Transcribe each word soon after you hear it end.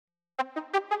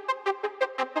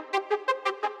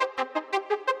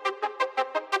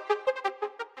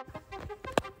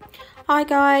Hi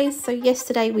guys, so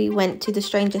yesterday we went to the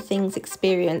Stranger Things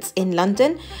experience in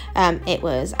London. It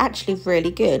was actually really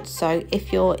good, so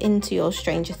if you're into your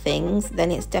Stranger Things,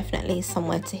 then it's definitely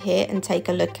somewhere to hit and take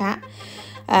a look at.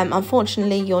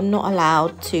 Unfortunately, you're not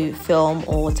allowed to film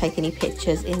or take any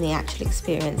pictures in the actual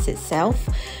experience itself,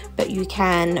 but you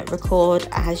can record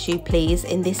as you please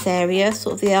in this area,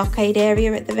 sort of the arcade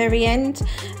area at the very end.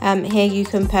 Here you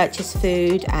can purchase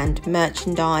food and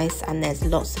merchandise, and there's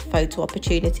lots of photo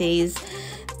opportunities.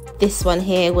 This one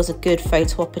here was a good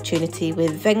photo opportunity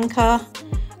with Venka,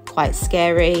 quite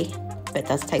scary, but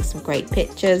does take some great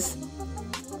pictures.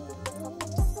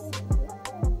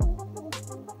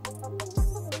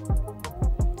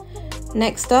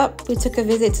 Next up, we took a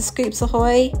visit to Scoops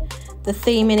Ahoy. The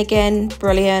theming again,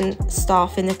 brilliant.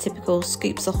 Staff in the typical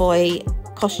Scoops Ahoy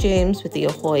costumes with the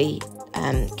Ahoy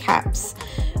caps.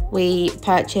 We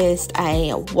purchased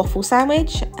a waffle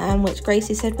sandwich, which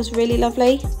Gracie said was really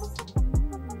lovely.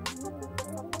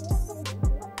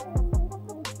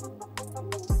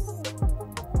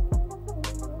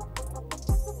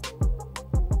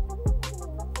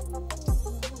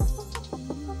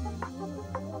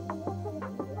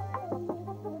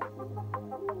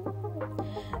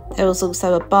 There was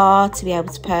also a bar to be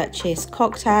able to purchase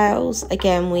cocktails.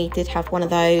 Again, we did have one of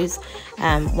those,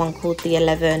 one called the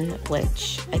 11,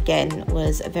 which again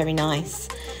was very nice.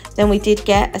 Then we did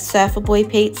get a Surfer Boy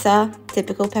pizza,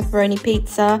 typical pepperoni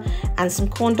pizza, and some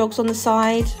corn dogs on the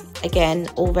side. Again,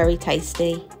 all very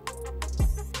tasty.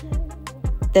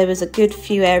 There was a good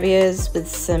few areas with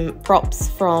some props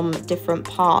from different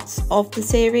parts of the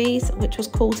series, which was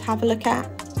cool to have a look at.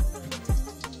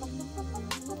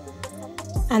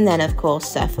 And then, of course,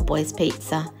 Surfer Boy's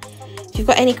pizza. If you've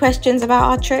got any questions about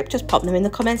our trip, just pop them in the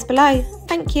comments below.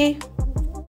 Thank you.